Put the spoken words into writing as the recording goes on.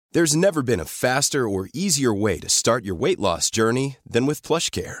There's never been a faster or easier way to start your weight loss journey than with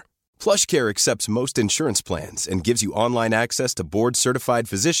PlushCare. PlushCare accepts most insurance plans and gives you online access to board-certified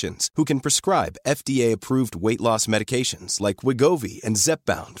physicians who can prescribe FDA-approved weight loss medications like Wegovy and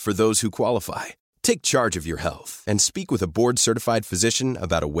Zepbound for those who qualify. Take charge of your health and speak with a board-certified physician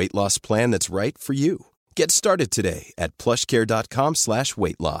about a weight loss plan that's right for you. Get started today at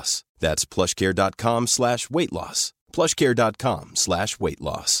plushcare.com/weightloss. That's plushcare.com/weightloss.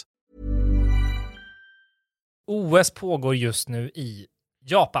 plushcare.com/weightloss. OS pågår just nu i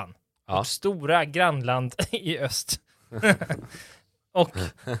Japan. Ja. Och stora grannland i öst. Och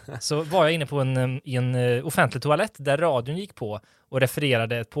så var jag inne på en offentlig toalett där radion gick på och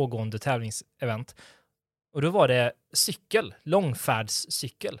refererade ett pågående tävlingsevent. Och då var det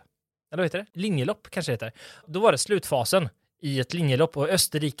långfärdscykel. Eller vad heter det? Linjelopp kanske heter. Då var det slutfasen i ett linjelopp och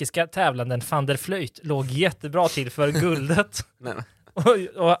österrikiska tävlanden van der Vleut låg jättebra till för guldet. Nej.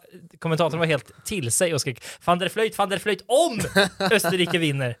 Och kommentatorn var helt till sig och skrek van der Vleut, om Österrike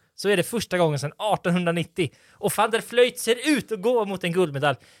vinner så är det första gången sedan 1890 och van der Vleut ser ut att gå mot en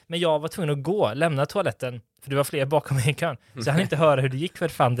guldmedalj, men jag var tvungen att lämna toaletten för det var fler bakom mig i kön så jag hann inte höra hur det gick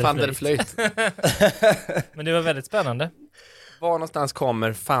för van der Vleut. Men det var väldigt spännande. Var någonstans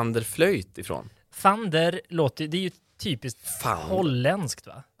kommer van der Vleut ifrån? Van der låter, det är ju typiskt holländskt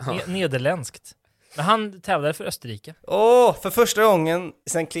va? Nederländskt. Men han tävlade för Österrike. För första gången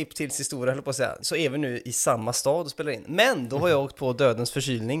sen Klipp tills historia, höll på att säga, så är vi nu i samma stad och spelar in. Men då har jag åkt på dödens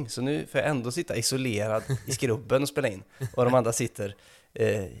förkylning, så nu får jag ändå sitta isolerad i skrubben och spela in. Och de andra sitter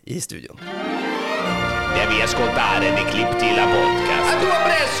i studion. Devi ascoltare The Clip Tila Podcast. Tu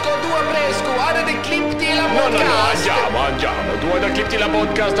fresco, guarda The Clip Tila Podcast. No, andiamo. Tu hai The Clip Tila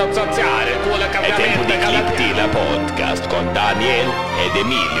Podcast a saziare. Tu la cambiamento. È tempo di Clip Tila Podcast con Daniel ed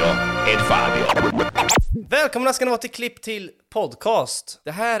Emilio ed Fabio. Välkomna ska ni vara till Klipp till Podcast.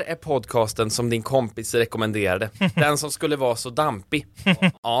 Det här är podcasten som din kompis rekommenderade. Den som skulle vara så dampig.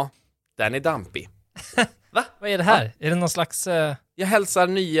 Ja, den är dampig. Va? Vad är det här? Är det någon slags... Jag hälsar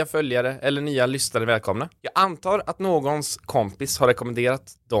nya följare eller nya lyssnare välkomna. Jag antar att någons kompis har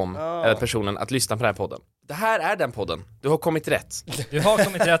rekommenderat dem eller personen att lyssna på den här podden. Det här är den podden. Du har kommit rätt. Du har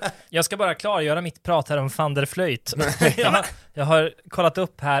kommit rätt. Jag ska bara klargöra mitt prat här om van der Vleut. Jag har kollat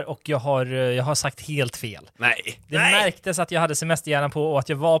upp här och jag har sagt helt fel. Nej. Det märktes att jag hade semesterhjärnan på och att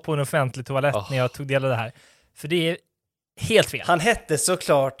jag var på en offentlig toalett när jag tog del av det här. För det är helt fel. Han hette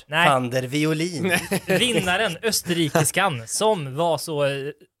såklart van der Violin. Vinnaren, österrikiskan, som var så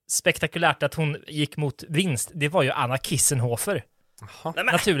spektakulärt att hon gick mot vinst, det var ju Anna Kissenhofer.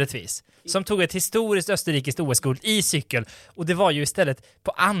 Naturligtvis. Som tog ett historiskt österrikiskt OS-guld i cykel. Och det var ju istället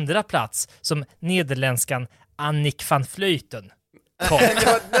på andra plats som nederländskan Annick van Vleuten kom. Det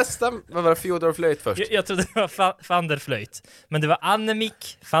var nästan, vad var det, Fjodor Vleut först? Jag trodde det var van der Vleut. Men det var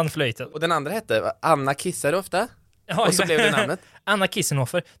Annemiek van Vleuten. Och den andra hette Anna kissade ofta. Ja, och så blev det namnet. Anna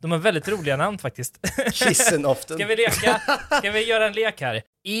Kissenhofer. De har väldigt roliga namn faktiskt. Kissenoften. Ska vi leka? Ska vi göra en lek här?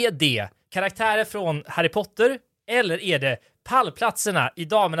 Är det karaktärer från Harry Potter eller är det pallplatserna i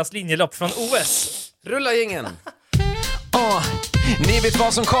damernas linjelopp från OS? Rulla gängen. Ni vet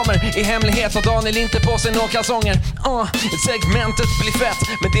vad som kommer i hemlighet och Daniel inte på sig några kalsonger. Segmentet blir fett,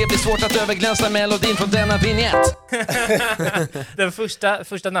 men det blir svårt att överglänsa melodin från denna vignett. Den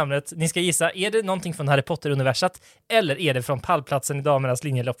första namnet, ni ska gissa, är det någonting från Harry Potter-universat eller är det från pallplatsen i damernas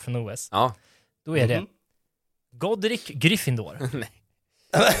linjelopp från OS? Ja. Då är det Godric Gryffindor. Nej.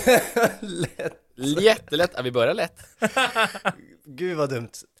 Jättelätt. Ja, vi börjar lätt. Gud vad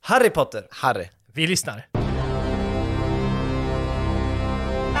dumt. Harry Potter. Harry. Vi lyssnar.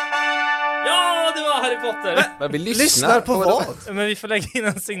 Ja, det var Harry Potter. Men vi Lyssnar på vad? Men vi får lägga in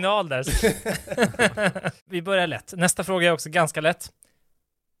en signal där. Vi börjar lätt. Nästa fråga är också ganska lätt.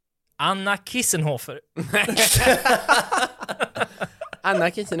 Anna Kissenhofer.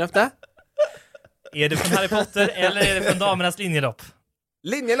 Anna Kissenhofer. Är det från Harry Potter eller är det från damernas linjelopp?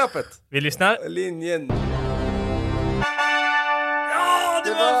 Linjeloppet. Vi lyssnar. Linjen. Ja,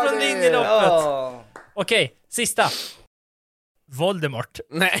 det var från linjeloppet. Ja. Okej, sista. Voldemort.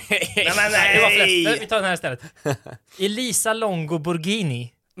 Nej. Det var flest. Vi tar den här istället. Elisa Longo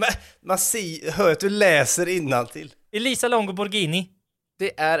Borghini. Men man hör att du läser innantill. Elisa Longo Borghini.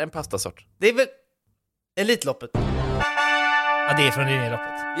 Det är en pastasort. Det är väl Elitloppet. Ja, det är från linjeloppet.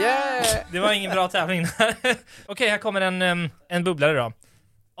 Yeah! Det var ingen bra tävling där. Okej, här kommer en bubblare då.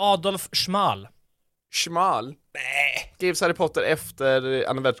 Adolf Schmal. Schmal? Nej. Skrivs Harry Potter efter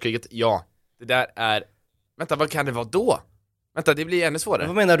andra världskriget? Ja. Det där är... Vänta, vad kan det vara då? Vänta, det blir ännu svårare.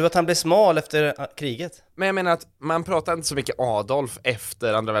 Vad menar du, att han blev smal efter kriget? Men jag menar att man pratar inte så mycket Adolf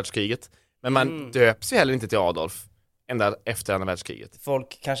efter andra världskriget. Men man döps ju heller inte till Adolf ända efter andra världskriget.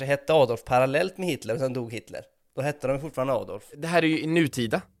 Folk kanske hette Adolf parallellt med Hitler och sen dog Hitler. Då hette de fortfarande Adolf. Det här är ju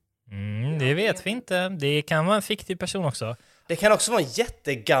nutida. Det vet vi inte. Det kan vara en fiktiv person också. Det kan också vara en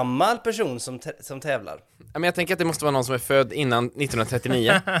jättegammal person som tävlar. Men jag tänker att det måste vara någon som är född innan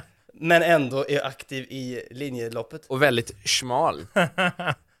 1939 Men ändå är aktiv i linjeloppet. och väldigt smal.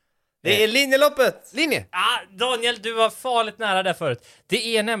 Det är linjeloppet! Linje! Daniel, du var farligt nära där förut.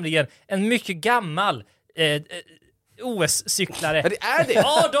 Det är nämligen en mycket gammal OS-cyklare. Ja, det är det!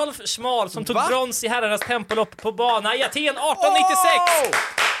 Adolf Schmal som tog brons i herrarnas tempolopp på bana i Aten 1896.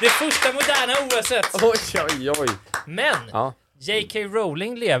 Det första moderna OS:et. Oj. Men Ja. J.K.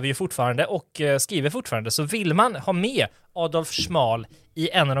 Rowling lever ju fortfarande och skriver fortfarande. Så vill man ha med Adolf Schmal i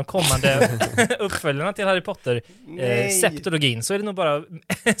en av de kommande uppföljarna till Harry Potter, septologin, så är det nog bara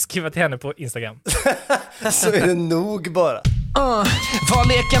att skriva till henne på Instagram. Så är det nog bara. Var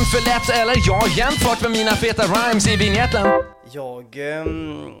leken för lätt eller jag jämfört med mina feta rhymes i vignetten?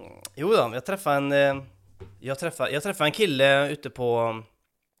 Jag träffade en kille ute på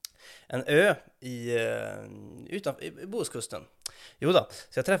en ö utanför Bohuskusten. Så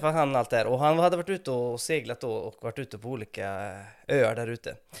jag träffade han allt där och han hade varit ute och seglat då och varit ute på olika öar där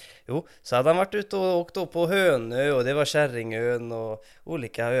ute. Så hade han varit ute och åkt då på Hönö och det var Kärringön och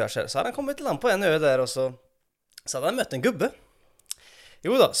olika öar. Så hade han kommit till land på en ö där och så hade han mött en gubbe.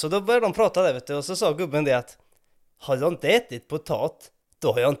 Så då började de prata där, vet du, och så sa gubben det att har jag inte ätit potat,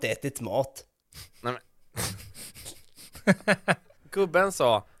 då har jag inte ätit mat. Nej, men... Gubben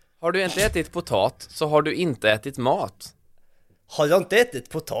sa, har du inte ätit potat så har du inte ätit mat. Har jag inte ätit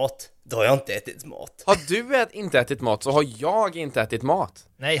potat, då har jag inte ätit mat. Har du inte ätit mat så har jag inte ätit mat.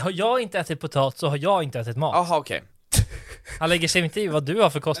 Nej, har jag inte ätit potat så har jag inte ätit mat. Jaha, okej. Han lägger sig inte i vad du har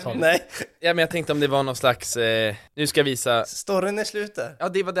för kosthåll. Nej, Ja, men jag tänkte om det var någon slags... nu ska jag visa... storyn är slut där. Ja,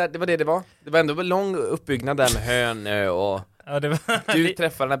 det var det det var. Det var ändå en lång uppbyggnad där med Hönö och... Ja, det var, Du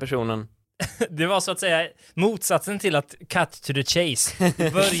träffar den här personen. det var så att säga motsatsen till att cut to the chase.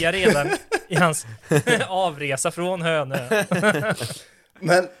 Det börjar redan i hans avresa från Hönö.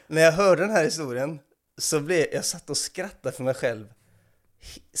 Men när jag hörde den här historien så blev jag satt och skrattade för mig själv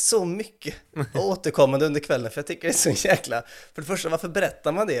så mycket återkommande under kvällen, för jag tycker det är så jäkla... För det första, varför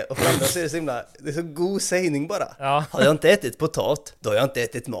berättar man det? Och för det andra så är det så god sägning bara. Ja. Har jag inte ätit potat, då har jag inte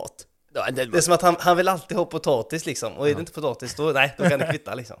ätit mat. Det är som att han vill alltid ha potatis liksom. Och är det inte potatis, då kan det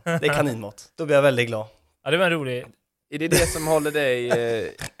kvitta liksom. Det är kaninmat. Då blir jag väldigt glad. Ja, det var en rolig... Är det som håller dig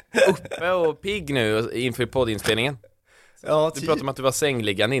uppe och pigg nu inför poddinspelningen? Ja, Du pratade om att du var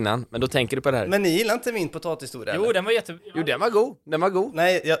sängliggande innan, men då tänker du på det här. Men ni gillar inte min potatishistoria? Jo, den var jätte... Jo, den var god. Den var god.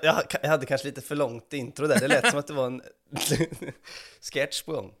 Nej, jag hade kanske lite för långt intro där. Det lät som att det var en sketch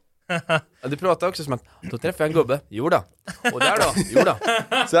på gång. Ja, du pratade också som att då träffade jag en gubbe. Jo då. Och där då. Jo då.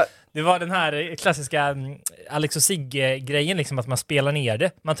 Så, Det var den här klassiska Alex och Sigge-grejen, liksom, att man spelar ner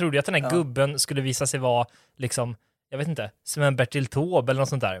det. Man trodde ju att den här gubben skulle visa sig vara, liksom, jag vet inte, som en Bertil Taube eller något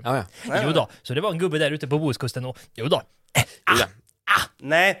sånt där. ja. Jo då, så det var en gubbe där ute på Bohuskusten och jo då.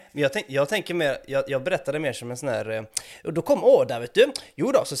 Nej, men jag tänker mer, jag berättade mer som en sån här, och då kom Åda, vet du.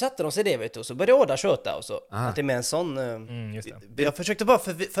 Jo då, så satte de sig det, vet du, och så började Åda köta och så. Att det är mer en sån... Just det. Jag försökte bara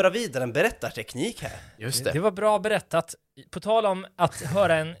föra vidare en berättarteknik här. Just Det det. var bra berättat. På tal om att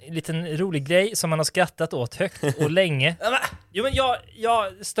höra en liten rolig grej som man har skrattat åt högt och länge. Jo, men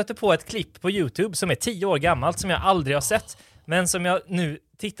jag stötte på ett klipp på YouTube som är 10 år gammalt som jag aldrig har sett, men som jag nu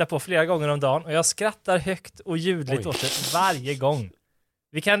tittar på flera gånger om dagen, och jag skrattar högt och ljudligt åt det varje gång.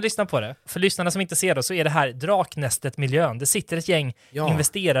 Vi kan lyssna på det. För lyssnarna som inte ser det så är det här Draknästet-miljön. Det sitter ett gäng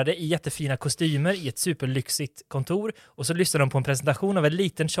investerare i jättefina kostymer i ett superlyxigt kontor, och så lyssnar de på en presentation av en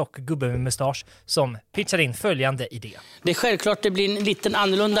liten tjock gubbe med mustasch som pitchar in följande idé. Det är självklart det blir en liten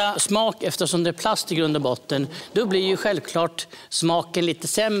annorlunda smak eftersom det är plast i grund och botten. Då blir ju självklart smaken lite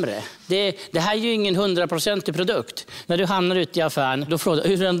sämre. Det här är ju ingen 100% produkt. När du hamnar ute i affären, då frågar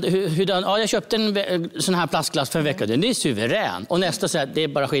du, jag köpte en sån här plastglass för en vecka. Den är suverän. Och nästa säger det är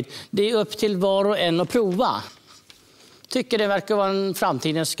bara skit. Det är upp till var och en att prova. Tycker det verkar vara en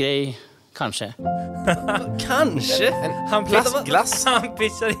framtidens grej, kanske. Kanske? En plastglass. Han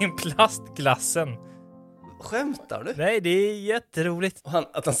pitchar in plastglassen. Skämtar du? Nej, det är jätteroligt.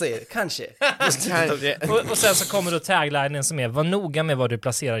 Och att han säger kanske. Och sen så kommer då taglinen som är: var noga med vad du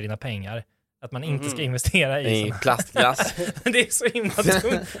placerar dina pengar. Att man inte ska investera i En plastglass. Det är så himla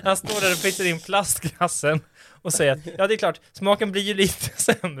dumt. Han står där och pitchar in plastglassen och säger att ja, det är klart, smaken blir ju lite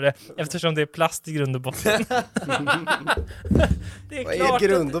sämre eftersom det är plast i grund och botten. Det är Vad klart är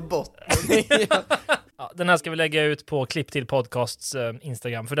grund och botten? Ja, den här ska vi lägga ut på Klipp till Podcasts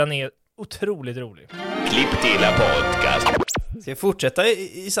Instagram, för den är otroligt rolig. Klipp till podcast. Ska vi fortsätta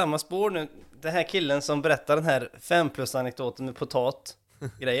i samma spår nu? Den här killen som berättar den här 5+-anekdoten med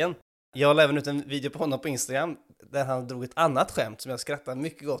potat-grejen. Jag la även ut en video på honom på Instagram där han drog ett annat skämt som jag skrattade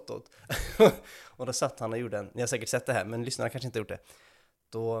mycket gott åt. Och då satt han och gjorde ni har säkert sett det här, men lyssnarna kanske inte gjort det.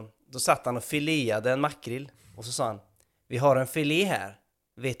 Då satt han och fileade en makrill och så sa han: vi har en filé här.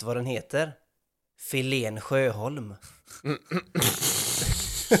 Vet du vad den heter? Filén Sjöholm.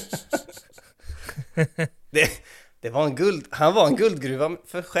 Han var en guldgruva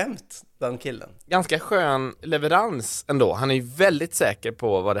för skämt, den killen. Ganska skön leverans ändå. Han är ju väldigt säker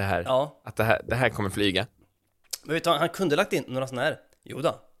på vad det här, att det här kommer flyga. Men vet du, han kunde lagt in några sådana här. Jo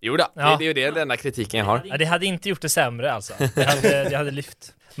då, Ja. Det är ju den enda kritiken jag har. Ja, det hade inte gjort det sämre alltså. Det hade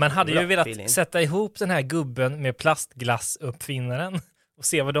lyft. Man hade ju velat sätta ihop den här gubben med plastglassuppfinnaren och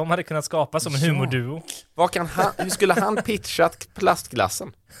se vad de hade kunnat skapa som en humorduo. Hur skulle han pitchat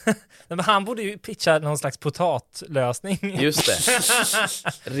plastglassen? Men han borde ju pitcha någon slags potatlösning. Just det.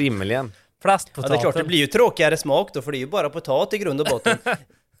 Rimligen. Plastpotaten. ja, det är klart, det blir ju tråkigare smak då, för det är ju bara potat i grund och botten.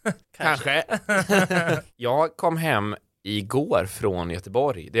 Kanske. Jag kom hem igår från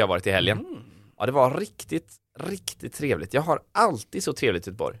Göteborg, där jag varit i helgen. Ja, det var riktigt, riktigt trevligt. Jag har alltid så trevligt i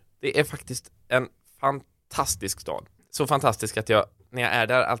Göteborg. Det är faktiskt en fantastisk stad. Så fantastisk att jag, när jag är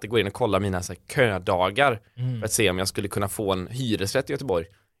där, alltid går in och kollar mina så här, ködagar för att se om jag skulle kunna få en hyresrätt i Göteborg.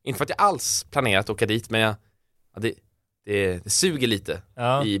 Inte för att jag alls planerat att åka dit, men det suger lite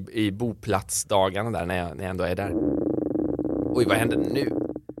i boplatsdagarna där när jag ändå är där. Oj, vad händer nu?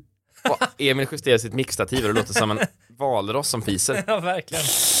 Emil justerar sitt mixtativ och det låter som en valross som fiser. Ja, verkligen.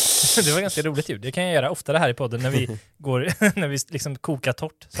 Det var ganska roligt ljud. Det kan jag göra oftare här i podden när vi liksom kokar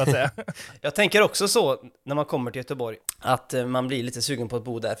torrt, så att säga. Jag tänker också så, när man kommer till Göteborg, att man blir lite sugen på att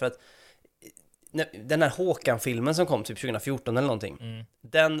bo där. För att den här Håkan-filmen som kom typ 2014 eller någonting,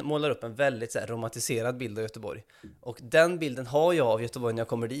 den målar upp en väldigt så här, romantiserad bild av Göteborg. Och den bilden har jag av Göteborg när jag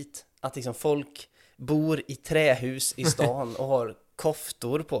kommer dit. Att liksom folk bor i trähus i stan och har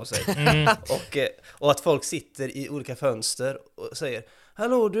koftor på sig. Och att folk sitter i olika fönster och säger: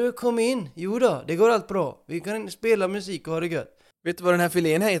 hallå du, kom in. Jo då, det går allt bra. Vi kan spela musik och ha det gött. Vet du vad den här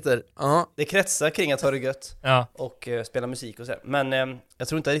filén heter? Ja. Det kretsar kring att ha det gött och spela musik och så. Men jag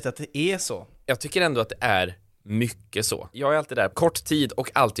tror inte riktigt att det är så. Jag tycker ändå att det är mycket så. Jag är alltid där kort tid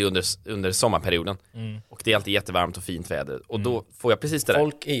och alltid under sommarperioden. Och det är alltid jättevarmt och fint väder. Och då får jag precis det där.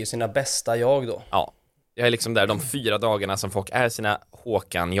 Folk är ju sina bästa jag då. Ja. Jag är liksom där de 4 dagarna som folk är sina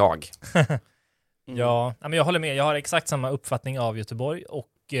Håkan-jag. Ja, men jag håller med. Jag har exakt samma uppfattning av Göteborg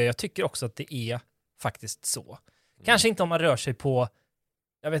och jag tycker också att det är faktiskt så. Kanske inte om man rör sig på,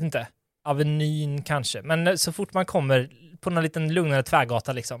 jag vet inte, Avenyn kanske. Men så fort man kommer på någon liten lugnare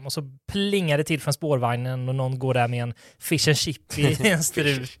tvärgata liksom, och så plingar det till från spårvagnen och någon går där med en fish and chip i en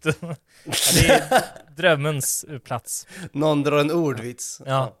strut. Ja, det är drömmens plats. Någon drar en ordvits.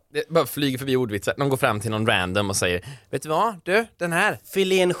 Ja. Det bara flyger förbi ordvitsar. De går fram till någon random och säger: vet du vad? Du, den här.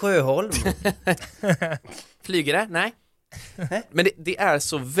 Filén Sjöholm. Flyger det? Nej. Men det är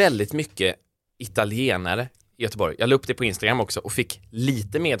så väldigt mycket italienare i Göteborg. Jag la upp det på Instagram också och fick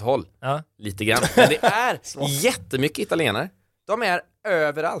lite medhåll. Ja. Lite grann. Men det är jättemycket italienare. De är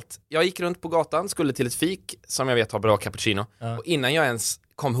överallt. Jag gick runt på gatan, skulle till ett fik som jag vet har bra cappuccino. Ja. Och innan jag ens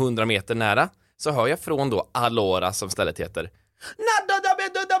kom 100 meter nära så hör jag från då Allora, som stället heter: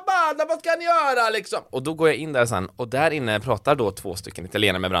 vad ska ni göra liksom? Och då går jag in där sen, och där inne pratar då 2 stycken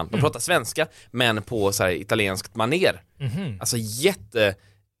italienare med varandra. De pratar svenska, men på så här italienskt maner. Alltså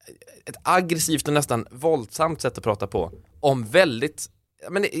ett aggressivt och nästan våldsamt sätt att prata på om väldigt,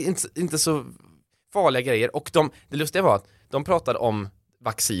 men inte så farliga grejer. Och det lustiga var att de pratade om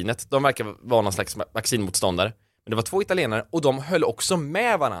vaccinet. De verkar vara någon slags vaccinmotståndare. Men det var 2 italienare och de höll också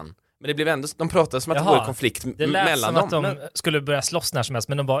med varann. Men det blev ändå, de pratade som att det var konflikt mellan dem. Det lät som att de skulle börja slåss när som helst,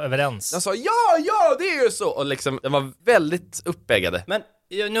 men de var överens. De sa ja, det är ju så. Och liksom, de var väldigt uppäggade. Men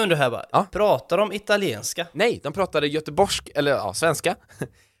nu undrar jag här bara, pratar de italienska? Nej, de pratade göteborgsk, eller svenska.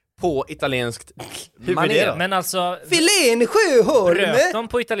 På italienskt manér. Men alltså, Filén Sjöholm! Bröt de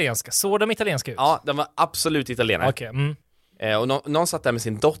på italienska? Såg de italienska ut? Ja, de var absolut italienare. Okej. Och någon satt där med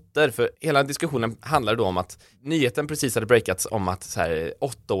sin dotter, för hela diskussionen handlar då om att nyheten precis hade breakats om att så här,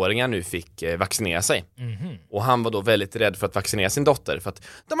 8-åringar nu fick vaccinera sig. Och han var då väldigt rädd för att vaccinera sin dotter, för att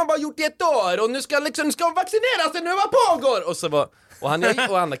de har bara gjort det 1 år och nu ska vaccinera sig, nu vad pågår? Och han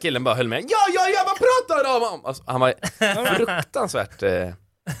och andra killen bara höll med. Ja, vad pratar de om? Alltså, han var fruktansvärt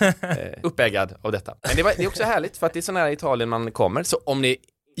uppäggad av detta. Men det är också härligt, för att det är så nära Italien man kommer. Så om ni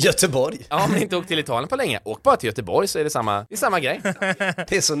Göteborg. Ja, om ni inte åkt till Italien på länge, åk bara till Göteborg, så är det samma grej.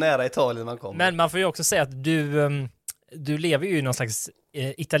 Det är så nära Italien man kommer. Men man får ju också säga att du lever ju i någon slags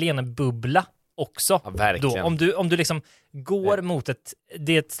italienarbubbla också. Ja, verkligen. Då. Om du liksom går mot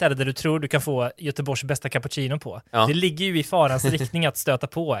det är ett ställe där du tror du kan få Göteborgs bästa cappuccino på. Ja. Det ligger ju i farans riktning att stöta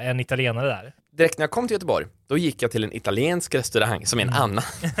på en italienare där. Direkt när jag kom till Göteborg, då gick jag till en italiensk restaurang som är en annan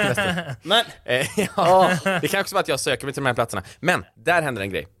restaurang. Men, Det kan också vara att jag söker mig till de här platserna. Men där händer en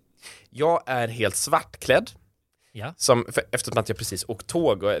grej. Jag är helt svartklädd. Ja. Eftersom att jag precis åkt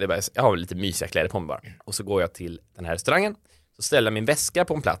tåg och jag har lite mysiga kläder på mig bara. Och så går jag till den här restaurangen. Så ställer jag min väska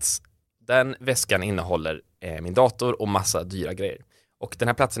på en plats. Den väskan innehåller min dator och massa dyra grejer. Och den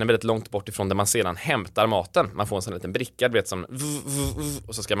här platsen är väldigt långt bort ifrån där man sedan hämtar maten. Man får en sån liten bricka, du vet, som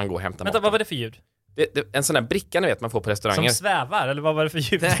och så ska man gå och hämta maten. Vad var det för ljud? En sån här bricka ni vet man får på restauranger. Som svävar, eller vad var det för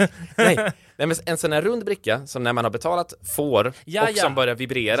ljud? Nej, men en sån här rund bricka som när man har betalat får som börjar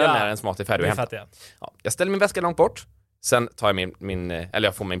vibrera när ens mat är färdig att hämta. Jag ställer min väska långt bort. Sen tar jag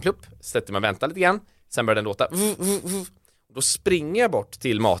jag får min plupp, sätter mig och väntar lite grann. Sen börjar den låta. Då springer jag bort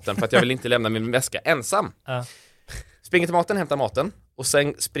till maten för att jag vill inte lämna min väska ensam. Springer till maten, hämtar maten. Och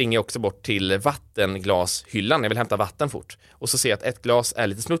sen springer jag också bort till vattenglashyllan. Jag vill hämta vatten fort. Och så ser jag att ett glas är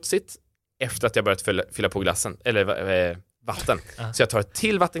lite smutsigt efter att jag börjat fylla på glassen. Eller vatten. Så jag tar ett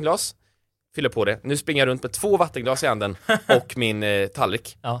till vattenglas, fyller på det. Nu springer jag runt med 2 vattenglas i handen och min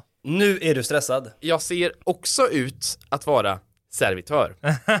tallrik. Ja. nu är du stressad. Jag ser också ut att vara servitör.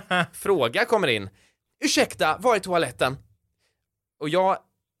 Fråga kommer in. Ursäkta, var är toaletten? Och jag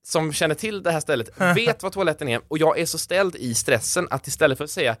som känner till det här stället vet vad toaletten är. Och jag är så ställd i stressen att istället för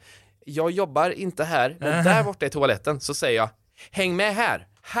att säga jag jobbar inte här, men där borta är toaletten, så säger jag häng med här.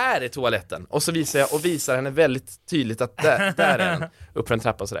 Här är toaletten. Och så visar jag och visar henne väldigt tydligt att där är den. Upp för en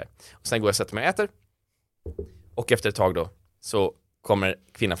trappa och sådär. Och sen går jag och sätter mig och äter. Och efter ett tag då så kommer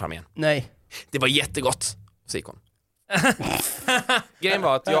kvinnan fram igen. Nej. Det var jättegott, så gick hon. Grejen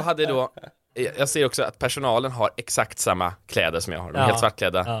var att jag hade då, jag ser också att personalen har exakt samma kläder som jag har. De är helt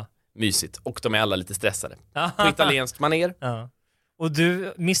svartklädda, mysigt. Och de är alla lite stressade. På italienskt maner. Ja. Och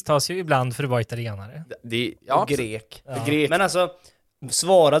du misstas ju ibland för att vara italienare. Och grek. Ja. Grek. Men alltså,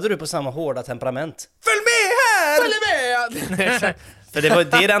 svarade du på samma hårda temperament? Följ med här! Följ med! För det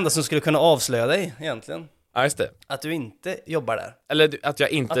är det enda som skulle kunna avslöja dig egentligen. Ja, just det. Att du inte jobbar där. Eller att jag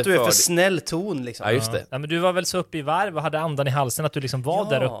inte... Att du är för snäll ton liksom. Ja, just det. Ja, men du var väl så uppe i varv och hade andan i halsen att du liksom var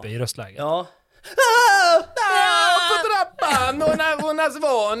där uppe i röstläget. Ja. På trappan! Hon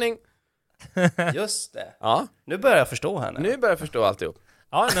våning. Just det. Ja. Nu börjar jag förstå henne. Nu börjar jag förstå alltihop.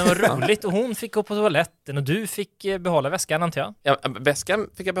 Ja, men vad roligt. Och hon fick gå på toaletten och du fick behålla väskan, antar jag. Ja, väskan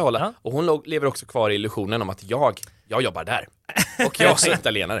fick jag behålla. Ja. Och hon lever också kvar i illusionen om att jag jobbar där. Och jag är också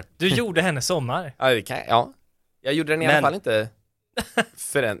italienare. Du gjorde henne sommar. Ja, det kan jag. Ja. Jag gjorde den i alla fall inte...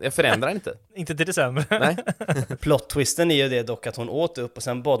 Jag förändrar inte. Inte till december. Nej. Plot-twisten är ju det dock att hon åt upp och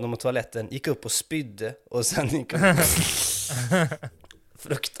sen bad hon om toaletten, gick upp och spydde och sen gick hon...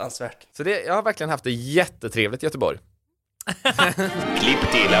 Fruktansvärt. Så jag har verkligen haft det jättetrevligt i Göteborg.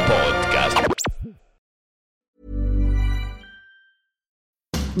 Klipp till podcast.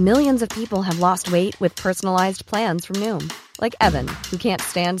 Millions of people have lost weight with personalized plans from Noom. Like Evan, who can't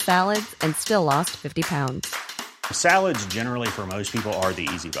stand salads and still lost 50 pounds. Salads generally for most people are the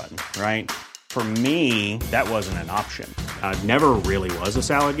easy button, right? For me, that wasn't an option. I never really was a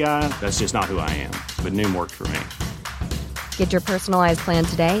salad guy. That's just not who I am. But Noom worked for me. Get your personalized plan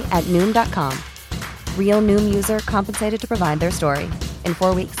today at Noom.com. Real Noom user compensated to provide their story. In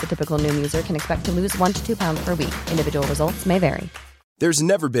 4 weeks, the typical Noom user can expect to lose 1 to 2 pounds per week. Individual results may vary. There's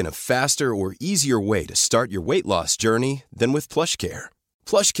never been a faster or easier way to start your weight loss journey than with PlushCare.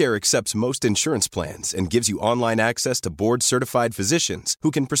 PlushCare accepts most insurance plans and gives you online access to board-certified physicians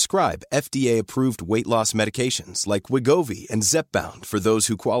who can prescribe FDA-approved weight loss medications like Wegovy and Zepbound for those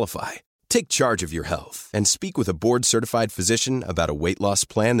who qualify. Take charge of your health and speak with a board-certified physician about a weight loss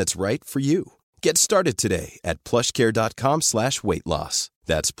plan that's right for you. Get started today at plushcare.com/weightloss.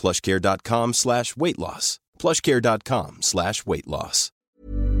 That's plushcare.com/weightloss. plushcare.com/weightloss.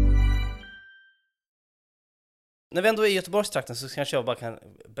 När vi ändå är i Göteborgstrakten så kanske jag bara kan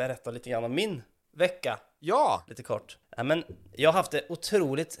berätta lite grann om min vecka. Ja! Lite kort. Ja, men jag har haft det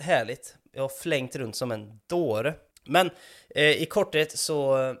otroligt härligt. Jag har flängt runt som en dåre. Men i korthet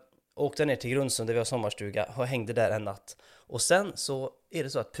så åkte jag ner till Grundsund där vi har sommarstuga och hängde där en natt. Och sen så är det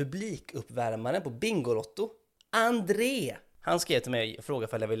så att publikuppvärmaren på Bingolotto, André, han skrev till mig och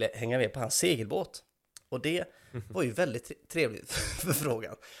frågade om jag ville hänga med på hans segelbåt. Och det var ju väldigt trevligt för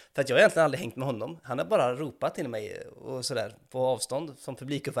frågan. För att jag har egentligen aldrig hängt med honom. Han har bara ropat till mig och sådär på avstånd som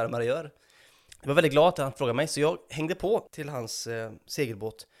publikuppvärmare gör. Jag var väldigt glad att han frågade mig, så jag hängde på till hans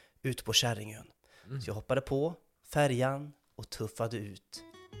segelbåt ute på Kärringön. Så jag hoppade på färjan och tuffade ut.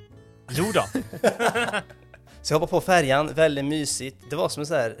 Jo då. Så jag hoppade på färjan, väldigt mysigt. Det var som en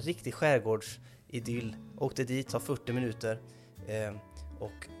sån här riktig skärgårds idyll. Åkte dit, tar 40 minuter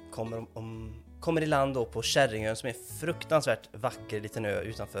och kommer i land då på Kärringön som är fruktansvärt vacker liten ö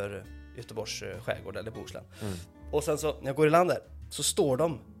utanför Göteborgs skärgård eller Bohuslän. Och sen så när jag går i land där så står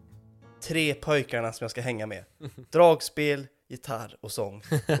de 3 pojkarna som jag ska hänga med. Dragspel, gitarr och sång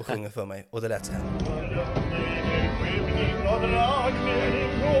och sjunger för mig. Och det lät så här.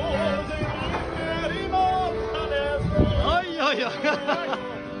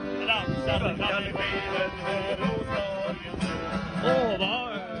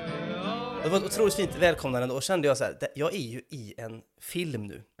 Det var otroligt fint välkomnande och kände jag så här, jag är ju i en film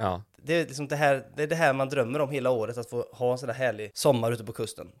nu. Ja. Det är liksom det är det här man drömmer om hela året, att få ha en sån där härlig sommar ute på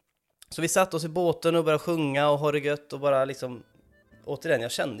kusten. Så vi satt oss i båten och började sjunga och ha det gött och bara liksom, återigen,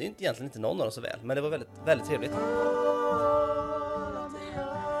 jag kände ju egentligen inte någon av dem så väl, men det var väldigt, väldigt trevligt.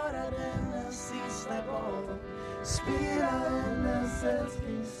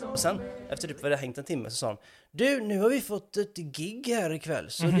 Och sen, efter typ vad det hängt en timme, så sa de: du, nu har vi fått ett gig här ikväll,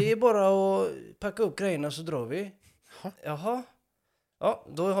 så det är bara att packa upp grejerna så drar vi. Jaha. Ja,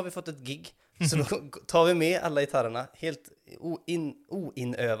 då har vi fått ett gig. Så då tar vi med alla gitarrerna, helt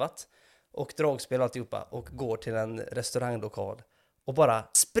oinövat, och dragspel och alltihopa, och går till en restauranglokal och bara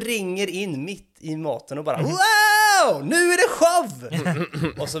springer in mitt i maten och bara wow, nu är det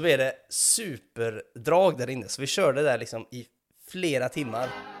show! Och så blir det superdrag där inne, så vi körde där liksom i flera timmar.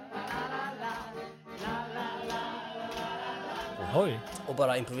 Oj. Och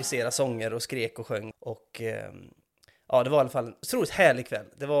bara improvisera sånger och skrek och sjöng. Och ja, det var i alla fall en otroligt härlig kväll.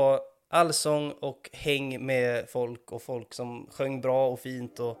 Det var allsång och häng med folk, och folk som sjöng bra och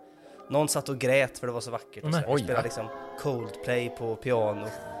fint, och någon satt och grät för det var så vackert. Och så spelade liksom Coldplay på piano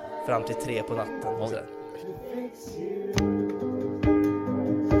fram till 3 på natten. Och så där.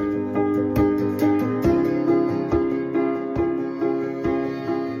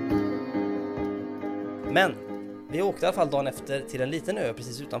 Men vi åkte i alla fall dagen efter till en liten ö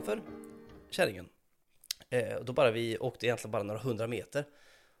precis utanför Kärringön. Då bara vi åkte egentligen bara några 100 meter.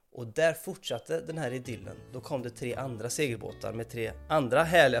 Och där fortsatte den här idyllen. Då kom det 3 andra segelbåtar med 3 andra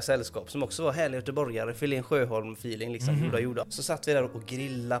härliga sällskap som också var härliga göteborgare. Filén Sjöholm-feeling liksom, gjorda. Så satt vi där och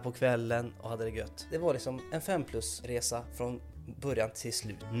grillade på kvällen och hade det gött. Det var liksom en 5+-resa från början till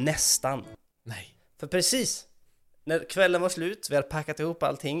slut. Nästan. Nej. För precis när kvällen var slut, vi hade packat ihop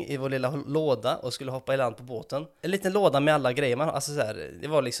allting i vår lilla låda och skulle hoppa i land på båten. En liten låda med alla grejer man, alltså så här,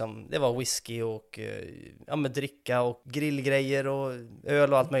 det var whisky och ja, med dricka och grillgrejer och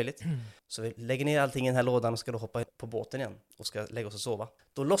öl och allt möjligt. Så vi lägger ner allting i den här lådan och ska då hoppa på båten igen och ska lägga oss och sova.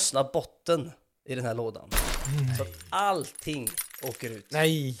 Då lossnar botten i den här lådan. Så att allting åker ut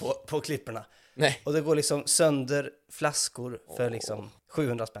på klipporna. Nej. Och det går liksom sönder flaskor för liksom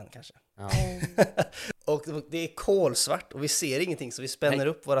 700 spänn kanske. Ja. Och det är kolsvart och vi ser ingenting, så vi spänner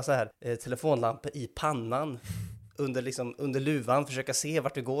upp våra så här telefonlampor i pannan under luvan, försöka se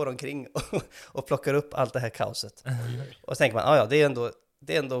vart vi går omkring och plockar upp allt det här kaoset. Och så tänker man, ja,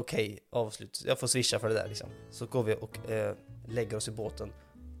 det är ändå okej avslut. Jag får swisha för det där liksom. Så går vi och lägger oss i båten,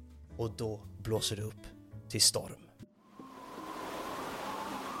 och då blåser det upp till storm.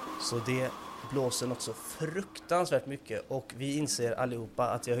 Så det blåser något så fruktansvärt mycket, och vi inser allihopa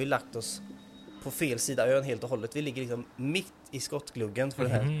att vi har ju lagt oss på fel sida ön helt och hållet. Vi ligger liksom mitt i skottgluggen för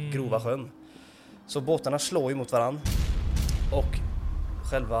den här grova sjön. Så båtarna slår ju mot varann, och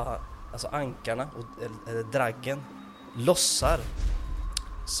själva alltså ankarna eller draggen lossar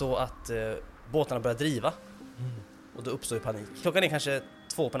så att båtarna börjar driva. Och då uppstår ju panik. Klockan är kanske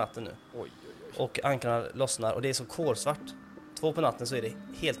 2 på natten nu. Och ankarna lossnar och det är så kolsvart. 2 på natten så är det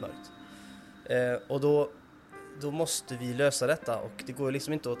helt mörkt. Och då måste vi lösa detta, och det går ju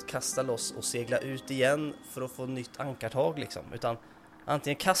liksom inte att kasta loss och segla ut igen för att få nytt ankartag liksom, utan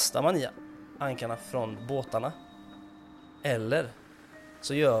antingen kastar man i ankarna från båtarna, eller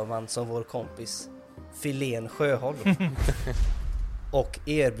så gör man som vår kompis Filén Sjöholm och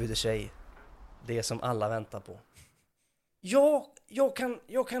erbjuder sig det som alla väntar på. Ja,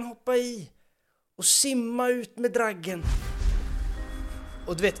 jag kan hoppa i och simma ut med draggen.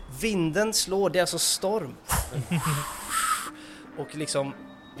 Och du vet, vinden slår, det är alltså storm. Och liksom,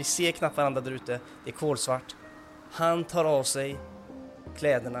 vi ser knappt varandra där ute, det är kolsvart. Han tar av sig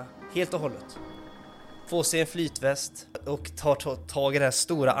kläderna helt och hållet, får sig en flytväst och tar tag i det här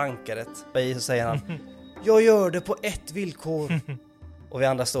stora ankaret. Och så säger han, jag gör det på ett villkor. Och vi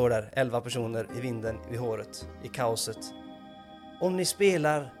andra står där, 11 personer i vinden vid håret, i kaoset. Om ni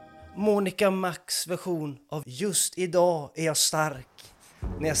spelar Monica Max version av Just idag är jag stark,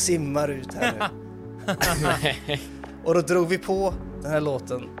 när jag simmar ut här nu. Och då drog vi på den här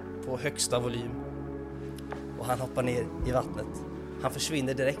låten på högsta volym. Och han hoppar ner i vattnet. Han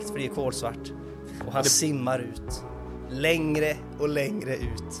försvinner direkt för det är kolsvart. Och han simmar ut. Längre och längre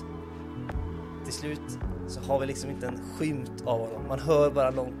ut. Till slut så har vi liksom inte en skymt av honom. Man hör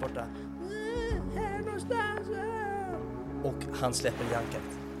bara långt borta. Här någonstans. Och han släpper janket.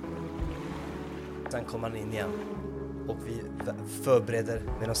 Sen kommer han in igen. Och vi förbereder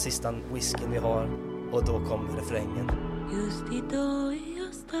med de sista whiskyn vi har. Och då kommer refrängen. Just idag är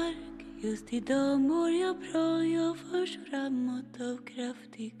jag stark. Just idag mår jag bra. Jag förs framåt av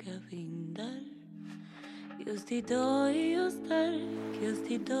kraftiga vindar. Just idag är jag stark.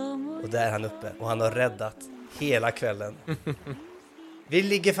 Just idag mår... Och där är han uppe. Och han har räddat hela kvällen. Vi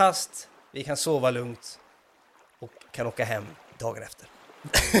ligger fast. Vi kan sova lugnt. Och kan åka hem dagen efter.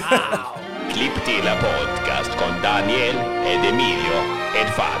 Wow. Klipp till la podcast con Daniel ed Emilio ed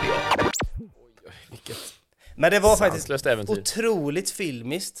Fabio. Men det var faktiskt äventyr. otroligt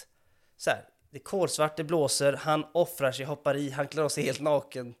filmiskt. Så här, det är kolsvart, det blåser, han offrar sig, hoppar i, han klarar sig helt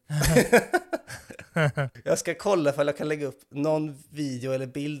naken. Jag ska kolla för jag kan lägga upp någon video eller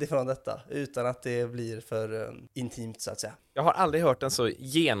bild ifrån detta utan att det blir för intimt så att säga. Jag har aldrig hört en så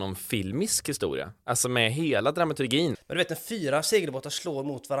genomfilmisk historia. Alltså med hela dramaturgin. Men du vet, när 4 segelbåtar slår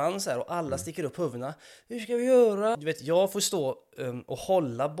mot varandra så här, och alla sticker upp huvudena. Hur ska vi göra? Du vet, jag får stå och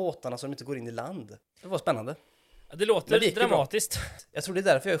hålla båtarna så de inte går in i land. Det var spännande. Det låter dramatiskt. Jag tror det är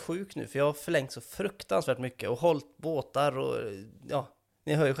därför jag är sjuk nu. För jag har förlängt så fruktansvärt mycket. Och hållit båtar och ja,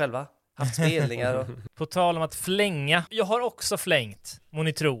 ni hör ju själva. Haft spelningar och... På tal om att flänga. Jag har också flängt, må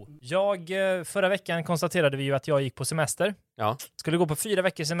ni tro. Förra veckan konstaterade vi ju att jag gick på semester. Ja. Skulle gå på 4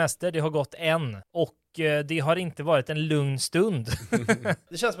 veckors semester. Det har gått 1. Och det har inte varit en lugn stund.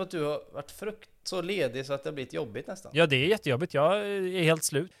 Det känns som att du har varit så ledig så att det har blivit jobbigt nästan. Ja, det är jättejobbigt. Jag är helt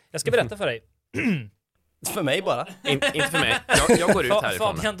slut. Jag ska berätta för dig. För mig bara. Inte för mig. Jag går ut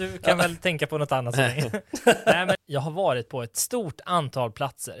härifrån. Fabian, du kan väl tänka på något annat. Nej, men jag har varit på ett stort antal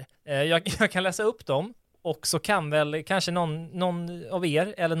platser. Jag kan läsa upp dem. Och så kan väl kanske någon av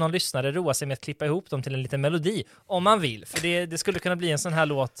er eller någon lyssnare roa sig med att klippa ihop dem till en liten melodi. Om man vill. För det skulle kunna bli en sån här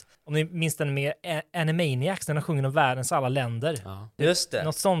låt, om ni minns den med Animaniacs, när de sjunger om världens alla länder. Ja. Just det.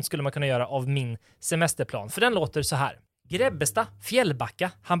 Något sånt skulle man kunna göra av min semesterplan. För den låter så här. Grebbestad,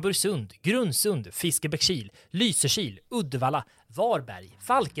 Fjällbacka, Hamburgsund, Grundsund, Fiskebäckskil, Lysekil, Uddevalla, Varberg,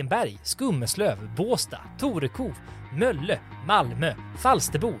 Falkenberg, Skummeslöv, Båstad, Torekov, Mölle, Malmö,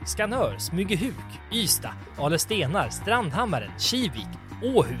 Falsterbo, Skanör, Smygehuk, Ystad, Alestenar, Strandhammaren, Kivik,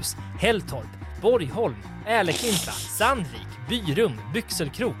 Åhus, Hälltorp, Borgholm, Äleklinta, Sandvik, Byrum,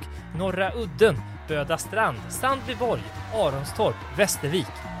 Byxelkrok, Norra Udden, Bödastrand, Sandbyborg, Aronstorp, Västervik,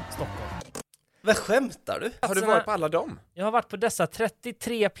 Stockholm. Vad skämtar du? Har du varit på alla dem? Jag har varit på dessa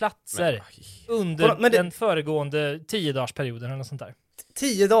 33 platser under den föregående 10-dagarsperioden eller något sånt där.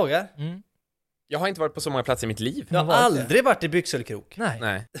 10 dagar? Mm. Jag har inte varit på så många platser i mitt liv. Jag har aldrig varit i Byxelkrok.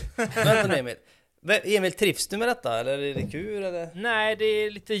 Nej. Vänta nu, Emil. Emil, trivs du med detta? Eller är det kul? Eller? Nej, det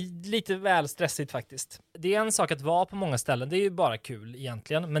är lite väl stressigt faktiskt. Det är en sak att vara på många ställen. Det är ju bara kul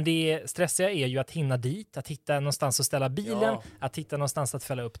egentligen. Men det stressiga är ju att hinna dit. Att hitta någonstans att ställa bilen. Ja. Att hitta någonstans att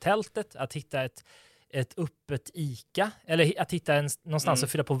fälla upp tältet. Att hitta ett öppet ICA. Eller att hitta någonstans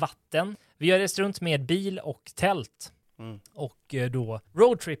att fylla på vatten. Vi gör det runt med bil och tält. Och då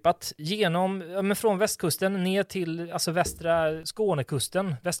roadtrippat från västkusten ner till västra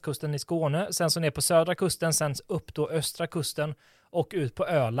Skånekusten, västkusten i Skåne, sen så ner på södra kusten, sen upp då östra kusten och ut på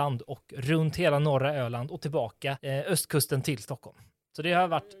Öland och runt hela norra Öland och tillbaka östkusten till Stockholm. Så det har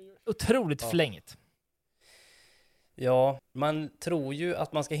varit otroligt flängigt. Ja, man tror ju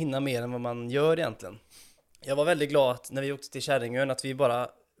att man ska hinna mer än vad man gör egentligen. Jag var väldigt glad att när vi åkte till Kärringön att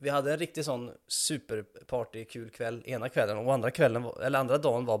vi hade en riktig sån superparty, kul kväll ena kvällen, och andra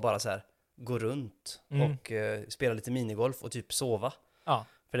dagen var bara så här gå runt och spela lite minigolf och typ sova. Ja.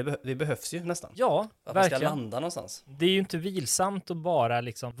 För det behövs ju nästan. Ja, att verkligen. Man ska landa någonstans. Det är ju inte vilsamt att bara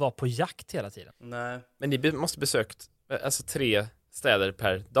vara på jakt hela tiden. Nej. Men ni måste besökt 3 städer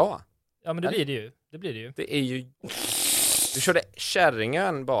per dag. Ja, men det blir det ju. Det är ju... Du körde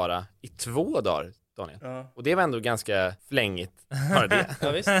Kärringön bara i 2 dagar. Daniel. Ja. Och det var ändå ganska flängigt. Bara det.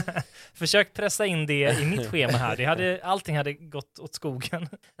 Ja, visst. Försök pressa in det i mitt schema här. Allting hade gått åt skogen.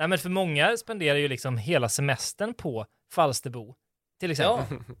 Nej, men för många spenderar ju liksom hela semestern på Falsterbo. Till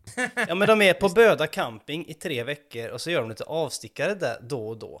exempel. Ja, men de är på Böda camping i 3 veckor och så gör de lite avstickare där då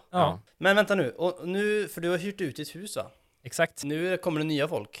och då. Ja. Men vänta nu, för du har hyrt ut ditt hus, va? Exakt. Nu kommer det nya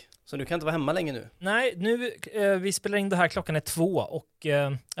folk. Så du kan inte vara hemma länge nu? Nej, vi spelar in det här, klockan är 2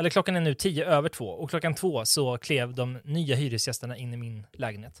 eller klockan är nu 10 över 2 och klockan 2 så klev de nya hyresgästerna in i min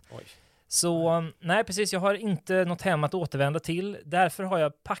lägenhet. Oj. Så nej, precis, jag har inte något hem att återvända till. Därför har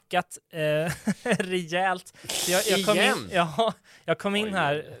jag packat rejält. Så jag kom in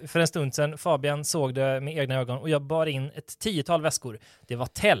här för en stund sedan. Fabian såg det med egna ögon och jag bar in ett 10-tal väskor. Det var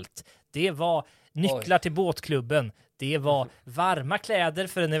tält, det var nycklar till båtklubben, det var varma kläder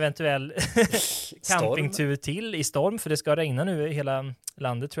för en eventuell campingtur till i storm, för det ska regna nu i hela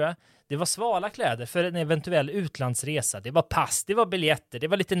landet tror jag. Det var svala kläder för en eventuell utlandsresa. Det var pass, det var biljetter, det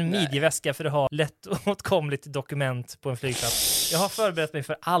var lite en midjeväska för att ha lätt åtkomligt dokument på en flygplats. Jag har förberett mig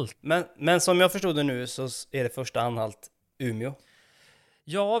för allt. Men som jag förstod det nu så är det första anhalt Umeå.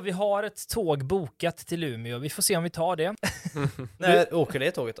 Ja, vi har ett tåg bokat till Umeå. Vi får se om vi tar det. När åker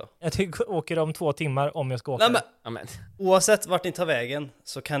det tåget då? Jag åker om 2 timmar om jag ska åka. Nej, oavsett vart ni tar vägen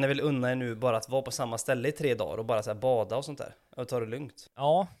så kan ni väl unna er nu bara att vara på samma ställe i 3 dagar och bara så här bada och sånt där. Och ta det lugnt.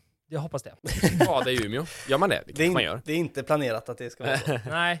 Ja, jag hoppas det. Bada i Umeå. Gör man det? Det man gör. Det är inte planerat att det ska vara så.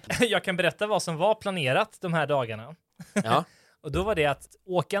 Nej, jag kan berätta vad som var planerat de här dagarna. Ja. Och då var det att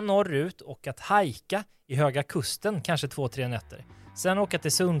åka norrut och att hajka i Höga Kusten kanske 2-3 nätter. Sen åka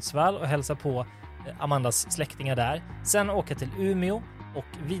till Sundsvall och hälsa på Amandas släktingar där. Sen åka till Umeå och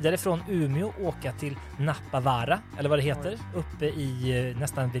vidare från Umeå åka till Nappavaara, eller vad det heter, uppe i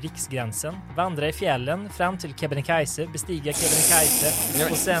nästan vid riksgränsen. Vandra i fjällen fram till Kebnekaise, bestiga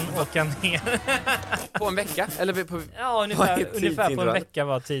Kebnekaise och sen åka ner. På en vecka? Eller på... Ja, ungefär på en vecka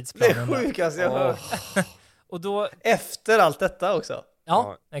var tidsplanen. Det är sjukast jag hör. Och då... Efter allt detta också.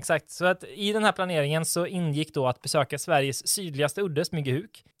 Ja, exakt. Så att i den här planeringen så ingick då att besöka Sveriges sydligaste udde,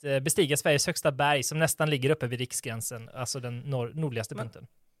 Smygehuk, bestiga Sveriges högsta berg som nästan ligger uppe vid riksgränsen, alltså den nordligaste punkten.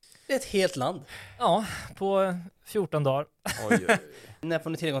 Det är ett helt land. Ja, på 14 dagar. Oj. När får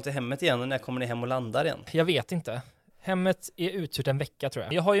ni tillgång till hemmet igen och när kommer ni hem och landar igen? Jag vet inte. Hemmet är uthyrt en vecka tror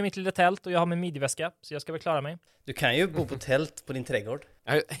jag. Jag har ju mitt lilla tält och jag har min midjeväska, så jag ska väl klara mig. Du kan ju bo på tält på din trädgård.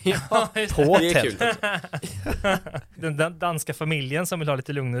 Ja, på det är kul. Den danska familjen som vill ha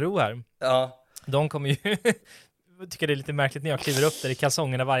lite lugn och ro här. Ja. De kommer ju tycker det är lite märkligt när jag kliver upp där i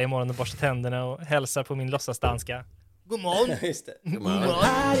kalsongerna varje morgon och borstar tänderna och hälsar på min låtsasdanska. God morgon! Just det. God morgon.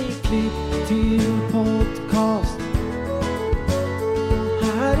 Här är klipp till podcast.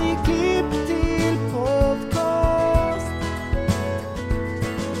 Här är klipp till podcast.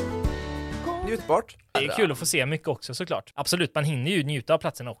 Njutbart. Det är kul att få se mycket också såklart. Absolut, man hinner ju njuta av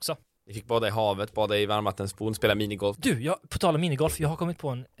platserna också. Vi fick bada i havet, bada i varmvattensbon, spela minigolf. Du, på tal om minigolf, jag har kommit på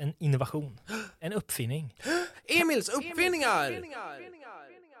en innovation. En uppfinning. Emils uppfinningar!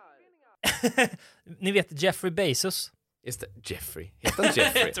 Ni vet Jeffrey Bezos? Just det, Jeffrey. Heter han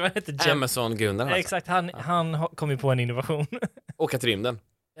Jeffrey? Jag tror han heter Jeff. Amazon-grundaren alltså. Exakt, han kom ju på en innovation. Åka till rymden.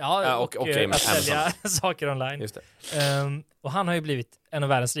 Ja, och att sälja Amazon. saker online. Just det. Och han har ju blivit en av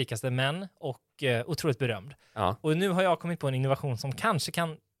världens rikaste män och otroligt berömd. Ja. Och nu har jag kommit på en innovation som kanske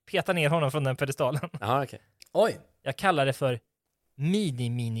kan peta ner honom från den pedestalen. Jaha, okej. Oj. Jag kallar det för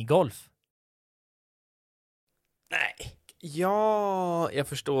minigolf. Nej. Ja, jag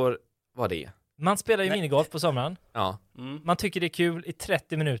förstår vad det är. Man spelar ju minigolf på sommaren. Ja. Man tycker det är kul i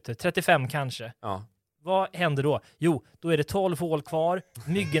 30 minuter, 35 kanske. Ja. Vad händer då? Jo, då är det 12 hål kvar,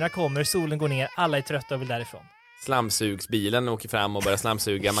 myggorna kommer, solen går ner, alla är trötta och vill därifrån. Slamsugsbilen åker fram och börjar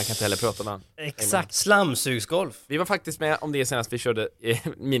slamsuga, man kan inte heller prata med. Exakt. Slamsugsgolf. Vi var faktiskt med om det senast vi körde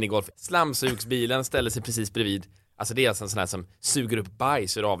minigolf. Slamsugsbilen ställde sig precis bredvid. Alltså det är alltså en sån här som suger upp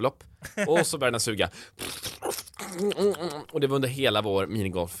bajs ur avlopp. Och så börjar den suga. Och det var under hela vår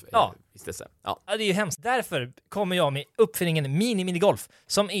minigolf vistelse. Ja, det är ju hemskt. Därför kommer jag med uppfinningen minigolf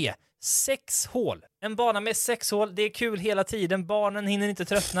som är 6 hål. En bana med 6 hål, det är kul hela tiden. Barnen hinner inte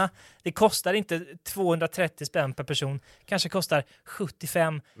tröttna. Det kostar inte 230 spänn per person. Kanske kostar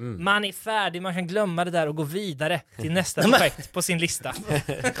 75. Man är färdig, man kan glömma det där och gå vidare till nästa projekt på sin lista.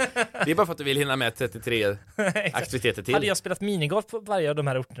 det är bara för att du vill hinna med 33 aktiviteter till. Hade jag spelat minigolf på varje av de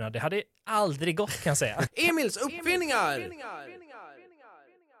här orterna, det hade aldrig gått kan jag säga. Emils uppfinningar!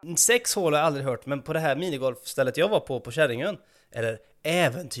 6 hål har jag aldrig hört, men på det här minigolfstället jag var på Kärringön, eller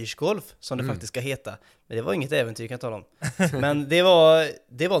äventyrsgolf som det faktiskt ska heta. Men det var inget äventyr kan jag tala om. Men det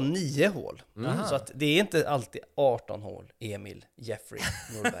var 9 hål. Så att det är inte alltid 18 hål. Emil Jeffrey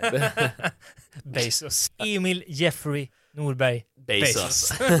Norberg. Bezos. Emil Jeffrey Norberg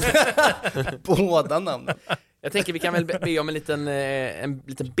Bezos. Båda namnen. Jag tänker vi kan väl be om en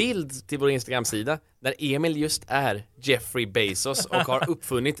liten bild till vår Instagram-sida där Emil just är Jeffrey Bezos och har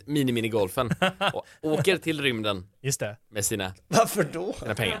uppfunnit minigolfen och åker till rymden. Just det. Med sina Varför då?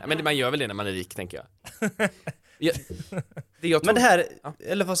 Sina pengar. Men man gör väl det när man är rik, tänker jag. Men det här,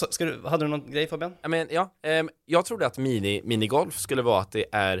 eller vad hade du någon grej Fabian? Jag trodde att minigolf skulle vara att det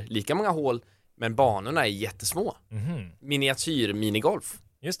är lika många hål men banorna är jättesmå. Miniatyr minigolf.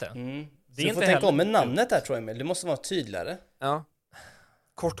 Just det. Det Så är du inte får tänka heller- om med namnet där tror jag, Emil. Det måste vara tydligare. Ja.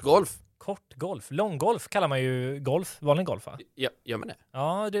 Kortgolf. Kortgolf. Långgolf kallar man ju golf. Vanlig golf, va? Ja, gör man det?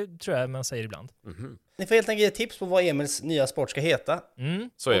 Ja, det tror jag man säger ibland. Mhm. Ni får helt enkelt ge tips på vad Emils nya sport ska heta.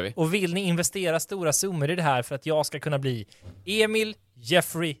 Så gör vi. Och vill ni investera stora summor i det här för att jag ska kunna bli Emil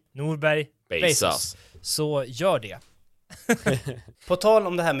Jeffrey Norberg Bezos, så gör det. På tal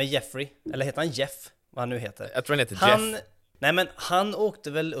om det här med Jeffrey, eller heter han Jeff? Vad han nu heter. Jag tror han heter Jeff. Nej men han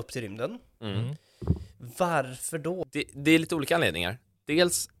åkte väl upp till rymden? Varför då? Det är lite olika anledningar.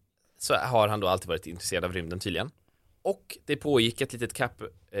 Dels så har han då alltid varit intresserad av rymden tydligen. Och det pågick ett litet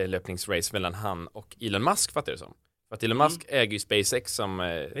kapplöpningsrace mellan han och Elon Musk, fattar det som. För att Elon Musk äger ju SpaceX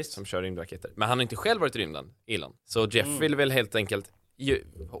som kör rymdraketer. Men han har inte själv varit i rymden, Elon. Så Jeff vill väl helt enkelt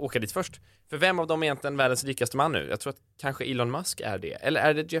åka dit först. För vem av dem är egentligen världens rikaste man nu? Jag tror att kanske Elon Musk är det. Eller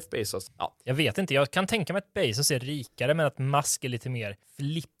är det Jeff Bezos? Ja. Jag vet inte, jag kan tänka mig att Bezos är rikare men att Musk är lite mer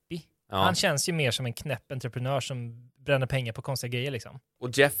flippig. Ja. Han känns ju mer som en knäpp entreprenör som bränner pengar på konstiga grejer liksom.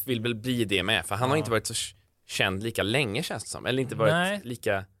 Och Jeff vill väl bli det med, för han har inte varit så känd lika länge, känns det som. Eller inte varit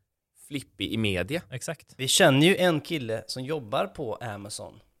lika flippig i media. Exakt. Vi känner ju en kille som jobbar på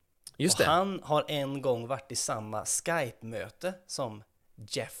Amazon. Just och det. han har en gång varit i samma Skype-möte som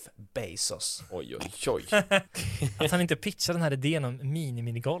Jeff Bezos. Oj, oj, oj. Att han inte pitchar den här idén om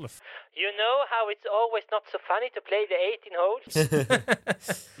mini-minigolf. You know how it's always not so funny to play the 18 holes?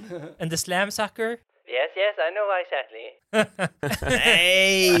 And the slam sucker? Yes, I know exactly.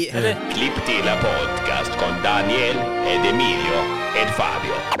 Nej! Klipp till en podcast con Daniel, ed Emilio, ed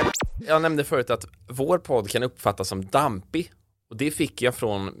Fabio. Jag nämnde förut att vår podd kan uppfattas som dampig. Och det fick jag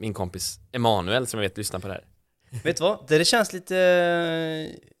från min kompis Emanuel som jag vet lyssnar på det här. Vet du vad? Det känns lite...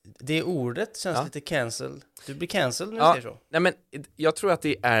 Det ordet känns lite cancel. Du blir cancel när du säger så. Nej, men jag tror att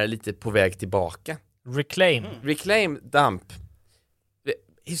det är lite på väg tillbaka. Reclaim. Reclaim, damp.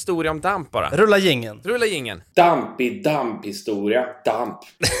 Historia om damp bara. Rulla jingeln. Rulla jingeln. Dampig damphistoria. Damp.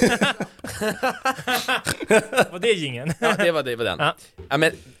 Var det jingeln? Ja, det var den. Ja. Ja,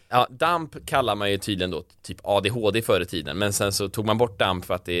 men, damp kallar man ju tydligen då typ ADHD förr i tiden. Men sen så tog man bort damp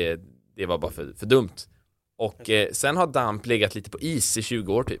för att det var bara för dumt. Och sen har damp legat lite på is i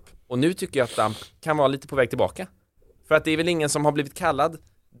 20 år typ. Och nu tycker jag att damp kan vara lite på väg tillbaka. För att det är väl ingen som har blivit kallad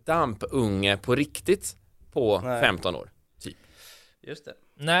dampunge på riktigt på 15 år. Typ. Just det.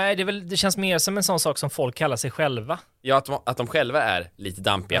 Nej, det känns mer som en sån sak som folk kallar sig själva. Ja, att de själva är lite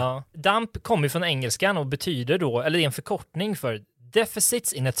dampiga. Ja. Damp kommer från engelskan och betyder då, eller det är en förkortning för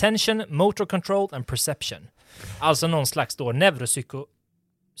Deficits in Attention, Motor Control and Perception. Alltså någon slags då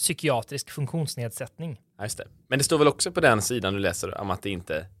neuropsykiatrisk funktionsnedsättning. Ja, just det. Men det står väl också på den sidan du läser om att det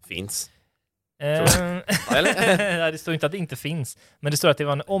inte finns? Eller? Det står inte att det inte finns, men det står att det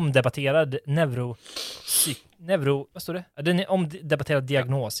var en omdebatterad vad står det? Det är en omdebatterad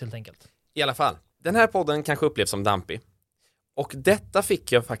diagnos helt enkelt. I alla fall, den här podden kanske upplevs som dampig. Och detta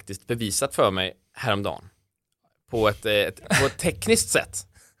fick jag faktiskt bevisat för mig häromdagen. På ett tekniskt sätt.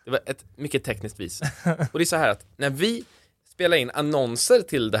 Det var ett mycket tekniskt vis. Och det är så här att när vi spelar in annonser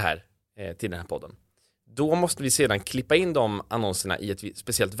till den här podden, då måste vi sedan klippa in de annonserna i ett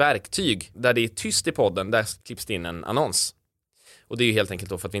speciellt verktyg. Där det är tyst i podden, där klipps det in en annons. Och det är ju helt enkelt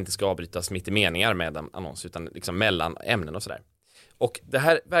då för att vi inte ska avbrytas mitt i meningar med en annons, utan liksom mellan ämnen och sådär. Och det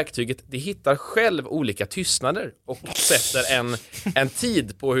här verktyget, det hittar själv olika tystnader och sätter en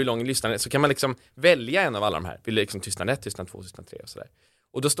tid på hur lång lyssnaren är. Så kan man liksom välja en av alla de här. Vill liksom tystnad 1, tystnad 2, tystnad 3 och sådär.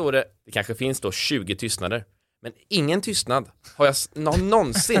 Och då står det kanske finns då 20 tystnader. Men ingen tystnad har jag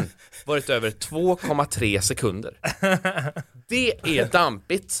någonsin varit över 2,3 sekunder. Det är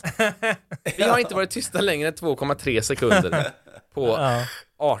dampigt. Vi har inte varit tysta längre än 2,3 sekunder på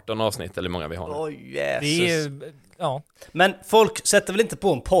 18 avsnitt eller hur många vi har nu. Oj, Jesus. Ja. Men folk sätter väl inte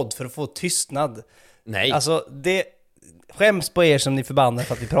på en podd för att få tystnad? Nej. Alltså, det skäms på er som ni förbannar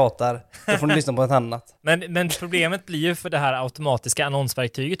för att vi pratar. Då får ni lyssna på något annat. Men problemet blir ju för det här automatiska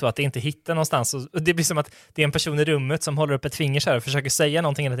annonsverktyget då, att det inte hittar någonstans. Och det blir som att det är en person i rummet som håller upp ett finger så här och försöker säga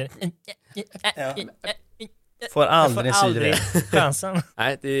någonting hela tiden. Får aldrig en syre. Chansen.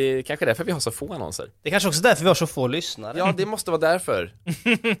 Nej, det är kanske därför vi har så få annonser. Det är kanske också därför vi har så få lyssnare. Ja, det måste vara därför.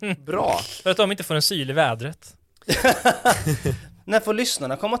 Bra. För att de inte får en syl i vädret. När får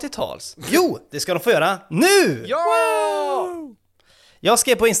lyssnarna komma till tals? Jo, det ska de få göra nu! Ja! Jag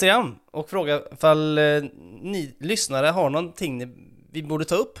skrev på Instagram och frågade ifall ni lyssnare har någonting vi borde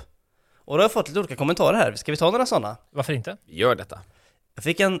ta upp. Och då har jag fått lite olika kommentarer här. Ska vi ta några sådana? Varför inte? Vi gör detta. Jag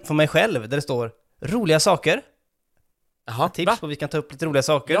fick en från mig själv där det står roliga saker. Jaha, tips på vi kan ta upp lite roliga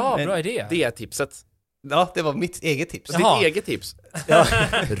saker. Ja, bra idé. Det är tipset. Ja, det var mitt eget tips. Jaha. Ditt eget tips. Ja.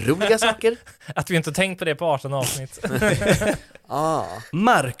 Roliga saker. Att vi inte har tänkt på det på 18 avsnitt.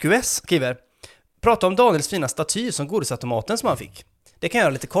 Marcus skriver: prata om Daniels fina staty som godisautomaten som han fick. Det kan jag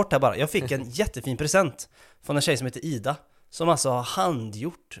göra lite kort här bara. Jag fick en jättefin present från en tjej som heter Ida, som alltså har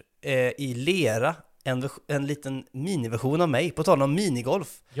handgjort i lera en liten miniversion av mig. På tal om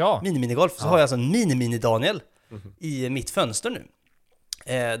minigolf. Ja. Mini-minigolf. Så har jag alltså en mini-Daniel i mitt fönster nu.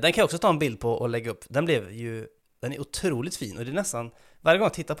 Den kan jag också ta en bild på och lägga upp. Den är otroligt fin. Och det är nästan, varje gång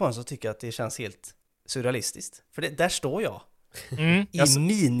jag tittar på den så tycker jag att det känns helt surrealistiskt. För där står jag. I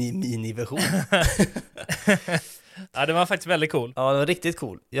mini-version. Ja, det var faktiskt väldigt cool. Ja, det var riktigt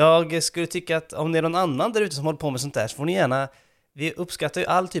cool. Jag skulle tycka att om det är någon annan där ute som håller på med sånt där, så får ni gärna, vi uppskattar ju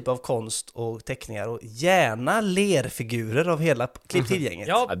all typ av konst och teckningar, och gärna lerfigurer av hela klipptillgänget.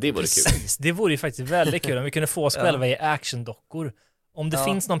 Ja, det vore precis. kul. Det vore ju faktiskt väldigt kul om vi kunde få oss själva i actiondockor. Om det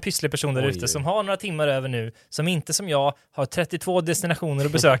finns någon pysslig person där ute som har några timmar över nu, som inte som jag har 32 destinationer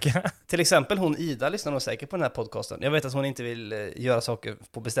att besöka. Till exempel hon Ida lyssnar nog säkert på den här podcasten. Jag vet att hon inte vill göra saker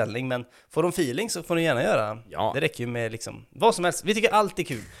på beställning, men får de feeling så får de gärna göra. Ja. Det räcker ju med liksom vad som helst. Vi tycker allt är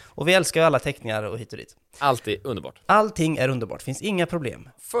kul. Och vi älskar ju alla teckningar och hit och dit. Allt är underbart. Allting är underbart. Finns inga problem.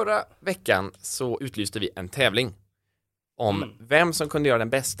 Förra veckan så utlyste vi en tävling om vem som kunde göra den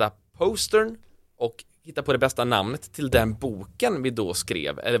bästa postern och hitta på det bästa namnet till den boken vi då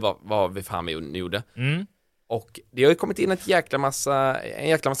skrev, eller vad vi fan vi gjorde. Och det har ju kommit in en jäkla massa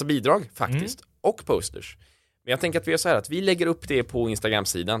bidrag faktiskt, och posters. Men jag tänker att vi gör så här att vi lägger upp det på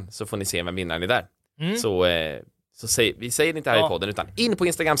Instagram-sidan, så får ni se vem vinnaren är där. Vi säger det inte här i podden, utan in på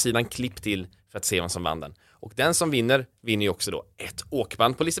Instagram-sidan, klipp till för att se vem som vann den. Och den som vinner ju också då ett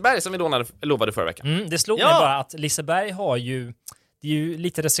åkband på Liseberg som vi lovade förra veckan. Det slog mig bara att Liseberg har ju, det är ju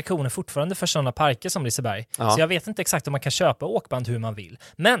lite restriktioner fortfarande för sådana parker som Liseberg. Så jag vet inte exakt om man kan köpa åkband hur man vill.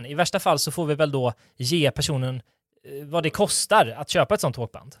 Men i värsta fall så får vi väl då ge personen vad det kostar att köpa ett sånt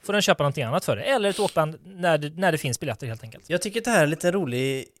åkband. Får den köpa någonting annat för det. Eller ett åkband när det finns biljetter helt enkelt. Jag tycker att det här är en lite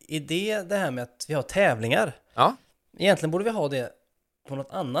rolig idé, det här med att vi har tävlingar. Ja. Egentligen borde vi ha det på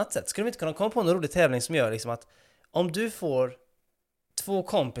något annat sätt. Skulle vi inte kunna komma på en rolig tävling som gör liksom att om du får 2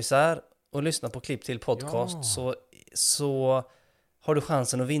 kompisar och lyssna på Klipp till podcast så har du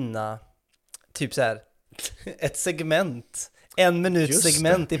chansen att vinna typ så här ett segment, 1 minuts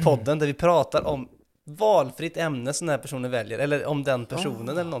segment i podden där vi pratar om valfritt ämne som den här personen väljer, eller om den personen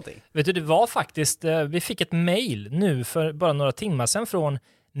eller någonting. Vet du, det var faktiskt, vi fick ett mejl nu för bara några timmar sedan från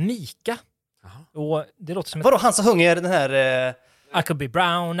Mika. Och det låter som vadå, han som sjunger den här I could be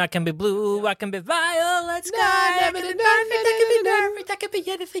brown, I can be blue, I can be violet sky, I can be perfect, I can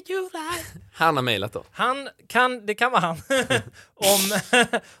be anything you like. Han har mejlat då. Det kan vara han.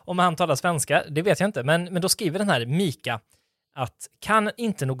 om han talar svenska, det vet jag inte. Men då skriver den här Mika att kan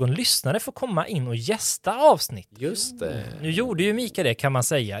inte någon lyssnare få komma in och gästa avsnitt? Just det. Nu gjorde ju Mika det, kan man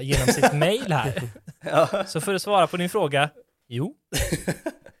säga, genom sitt mejl här. Så för att svara på din fråga, jo.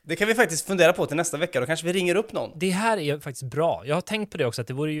 Det kan vi faktiskt fundera på till nästa vecka. Då kanske vi ringer upp någon. Det här är faktiskt bra. Jag har tänkt på det också, att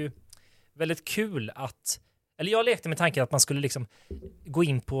det vore ju väldigt kul att... Eller jag lekte med tanken att man skulle liksom gå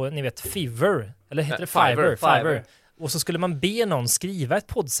in på, ni vet, Fiverr. Eller heter det Fiverr. Och så skulle man be någon skriva ett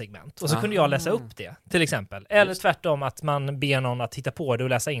poddsegment. Och så kunde jag läsa upp det, till exempel. Eller tvärtom, att man ber någon att titta på det och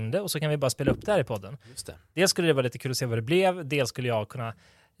läsa in det. Och så kan vi bara spela upp det här i podden. Just det. Dels skulle det vara lite kul att se vad det blev. Dels skulle jag kunna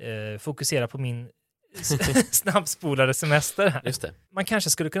fokusera på min snabbspolade semester här. Just det. Man kanske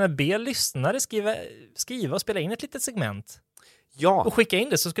skulle kunna be lyssnare skriva och spela in ett litet segment. Ja. Och skicka in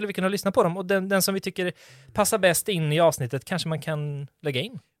det, så skulle vi kunna lyssna på dem. Och den som vi tycker passar bäst in i avsnittet kanske man kan lägga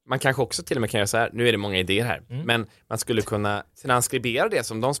in. Man kanske också till och med kan göra så här, nu är det många idéer här, men man skulle kunna transkribera det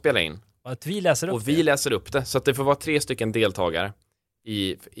som de spelar in. Och att vi läser upp och vi läser upp det. Så att det får vara 3 stycken deltagare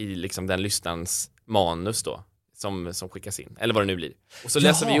i liksom den lyssnans manus då. Som skickas in, eller vad det nu blir. Och så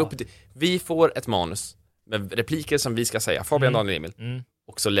läser vi upp det. Vi får ett manus med repliker som vi ska säga, Fabian, Daniel, Emil.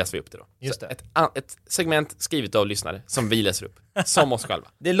 Och så läser vi upp det då. Just det. Ett segment skrivet av lyssnare som vi läser upp, som oss själva.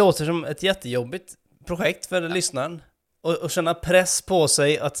 Det låter som ett jättejobbigt projekt för lyssnaren. Och känna press på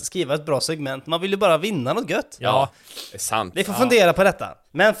sig att skriva ett bra segment. Man vill ju bara vinna något gött. Ja, det är sant. Vi får fundera på detta.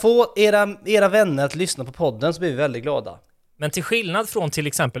 Men få era vänner att lyssna på podden, så blir vi väldigt glada. Men till skillnad från till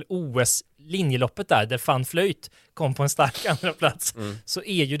exempel OS-linjeloppet där Fan Flöjt kom på en stark andra plats, så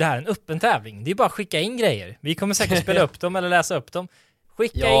är ju det här en öppen tävling. Det är bara att skicka in grejer. Vi kommer säkert spela upp dem eller läsa upp dem.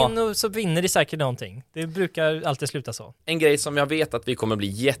 Skicka in och så vinner det säkert någonting. Det brukar alltid sluta så. En grej som jag vet att vi kommer bli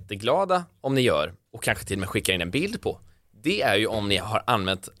jätteglada om ni gör, och kanske till och med skicka in en bild på, det är ju om ni har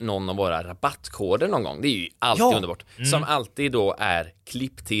använt någon av våra rabattkoder någon gång. Det är ju alltid underbart. Som alltid då är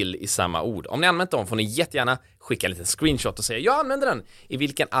klipp till i samma ord. Om ni använt dem får ni jättegärna skicka en liten screenshot och säga jag använder den i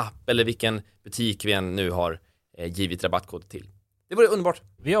vilken app eller vilken butik vi än nu har givit rabattkod till. Det vore underbart.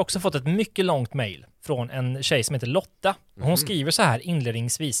 Vi har också fått ett mycket långt mejl från en tjej som heter Lotta. Hon skriver så här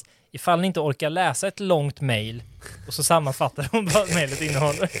inledningsvis. Ifall ni inte orkar läsa ett långt mejl och så sammanfattar hon vad mejlet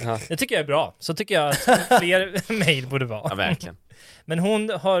innehåller. Ja. Det tycker jag är bra. Så tycker jag att fler mejl borde vara. Ja, verkligen. Men hon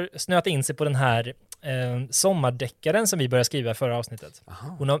har snöat in sig på den här sommardeckaren som vi började skriva i förra avsnittet.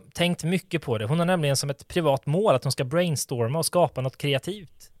 Aha. Hon har tänkt mycket på det. Hon har nämligen som ett privat mål att hon ska brainstorma och skapa något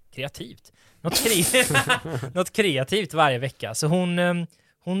kreativt. Något kreativt varje vecka. Så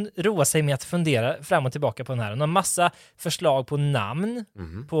hon roar sig med att fundera fram och tillbaka på den här. Hon har massa förslag på namn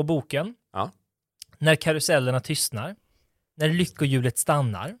på boken. Ja. När karusellerna tystnar. När lyckohjulet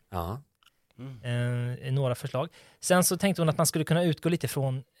stannar. Ja. Några förslag. Sen så tänkte hon att man skulle kunna utgå lite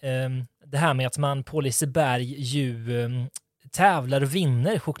från det här med att man på Liseberg ju tävlar och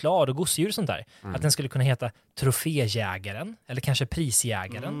vinner choklad och gosedjur och sånt där. Att den skulle kunna heta troféjägaren eller kanske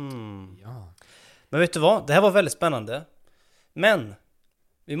prisjägaren. Ja. Men vet du vad? Det här var väldigt spännande. Men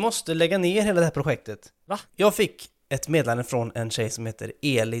vi måste lägga ner hela det här projektet. Va? Jag fick ett meddelande från en tjej som heter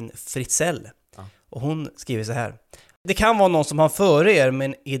Elin Fritzell. Ja. Och hon skriver så här. Det kan vara någon som har före er med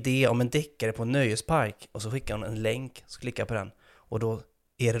en idé om en deckare på en nöjespark. Och så skickar hon en länk, så klickar på den. Och då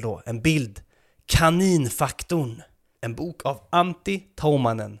är det då en bild. Kaninfaktorn. En bok av Antti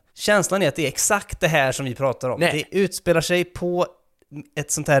Toumanen. Känslan är att det är exakt det här som vi pratar om. Nej. Det utspelar sig på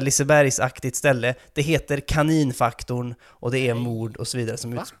ett sånt här Lisebergsaktigt ställe. Det heter Kaninfaktorn och det är mord och så vidare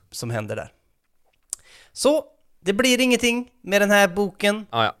som händer där. Så, det blir ingenting med den här boken.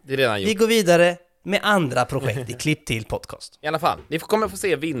 Ja, det är redan gjort. Vi går vidare med andra projekt i Klipp till podcast. I alla fall, ni kommer få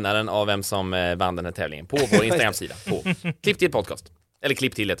se vinnaren av vem som vann den här tävlingen på vår Instagram-sida. På Klipp till podcast. Eller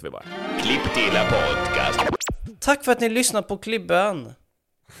Klipp till heter vi bara. Klipp till podcast. Tack för att ni lyssnat på Klibban.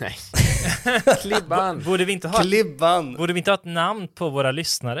 Nej. Klibban. Borde vi inte ha Klibban. Borde vi inte ha ett namn på våra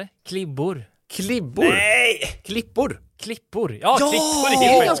lyssnare? Klibbor. Klibbor? Nej! Klippor. Klippor. Ja, Ja! klippor. Det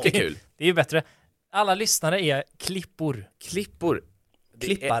är ganska kul. Det är ju bättre. Alla lyssnare är klippor. Klippor.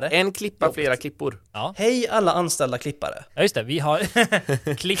 Klippare. En klippa, flera klippor. Ja. Hej alla anställda klippare. Ja, just det. Vi har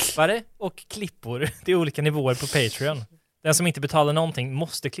klippare och klippor. Det är olika nivåer på Patreon. Den som inte betalar någonting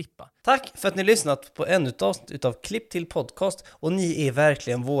måste klippa. Tack för att ni lyssnat på ännu ett avsnitt av Klipp till podcast. Och ni är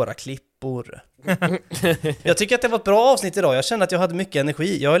verkligen våra klippor. Jag tycker att det var ett bra avsnitt idag. Jag känner att jag hade mycket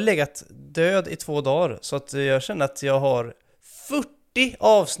energi. Jag har legat död i 2 dagar. Så att jag känner att jag har 40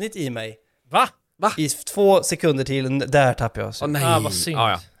 avsnitt i mig. Va? I 2 sekunder till. Där tappar jag. Åh nej. Ah, vad synd.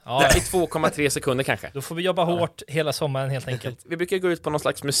 Ja. Ja. Det är 2,3 sekunder kanske. Då får vi jobba hårt hela sommaren helt enkelt. Vi brukar gå ut på någon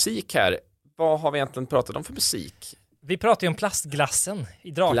slags musik här. Vad har vi egentligen pratat om för musik? Vi pratar ju om plastglassen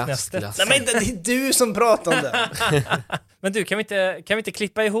i Draknästet. Plastglassen. Nej men det är du som pratar om det. Men du, kan vi inte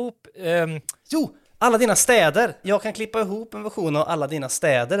klippa ihop... Jo, alla dina städer. Jag kan klippa ihop en version av alla dina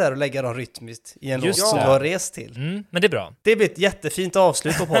städer där och lägga dem rytmiskt i en låt som du har rest till. Men det är bra. Det blir ett jättefint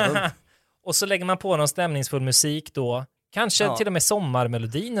avslut på podden. Och så lägger man på någon stämningsfull musik då. Kanske till och med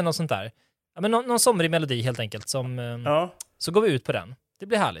sommarmelodin eller något sånt där. Ja, men någon somrig melodi helt enkelt. Så går vi ut på den. Det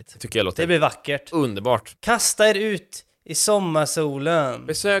blir härligt. Tycker jag låter Det blir vackert. underbart. Kasta er ut i sommarsolen.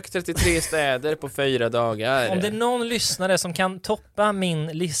 Besök 33 städer på 4 dagar. Om det är någon lyssnare som kan toppa min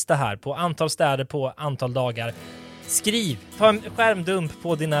lista här på antal städer på antal dagar, skriv. Ta en skärmdump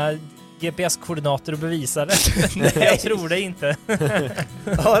på dina GPS-koordinater och bevisa det. Nej, jag tror det inte.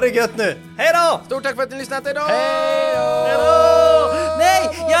 Ha det gött nu. Hej då! Stort tack för att ni lyssnat idag! Hej då! Nej,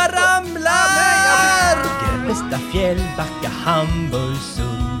 jag ramlar! Bästa fjällbacka,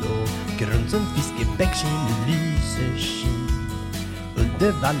 Hamburgsund och Grundsund, Fiskebäck, Lysekil,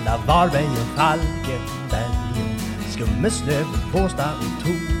 Uddevalla, Varberg och Falkenberg, Skummeslöv, Båstad och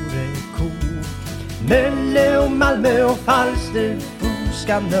Torekov, Mölle och Malmö och Falsterbo,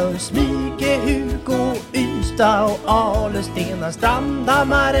 Skanör, Smyge, Hugo, Ystad och Alestena,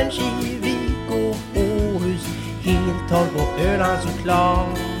 Strandhammaren, Kivik och Åhus, Heltorp och Öland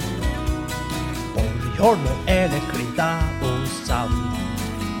såklart, Borgholm och Äleklinta och Sand,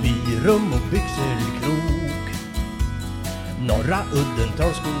 Byrum och Byxelkrok, Norra Udden,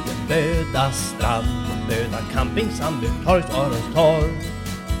 Trollskogen, Böda strand, Böda camping, Sandby, Torgs, Aronstorp,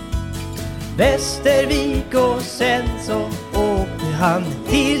 Västervik och sen så åkte han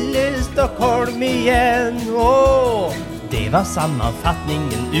till Stockholm igen. Det var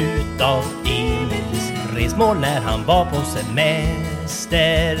sammanfattningen utav Emils resmål när han var på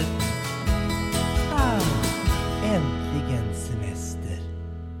semester. Äntligen semester.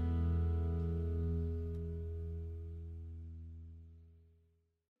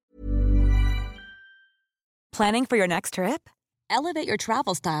 Planning for your next trip? Elevate your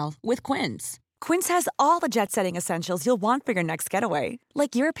travel style with Quince. Quince has all the jet-setting essentials you'll want for your next getaway,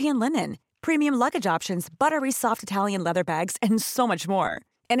 like European linen, premium luggage options, buttery soft Italian leather bags, and so much more.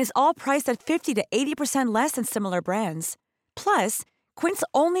 And is all priced at 50 to 80% less than similar brands. Plus, Quince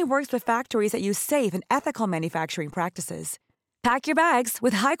only works with factories that use safe and ethical manufacturing practices. Pack your bags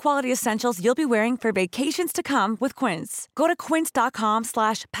with high-quality essentials you'll be wearing for vacations to come with Quince. Go to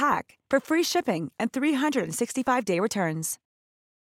quince.com/pack for free shipping and 365-day returns.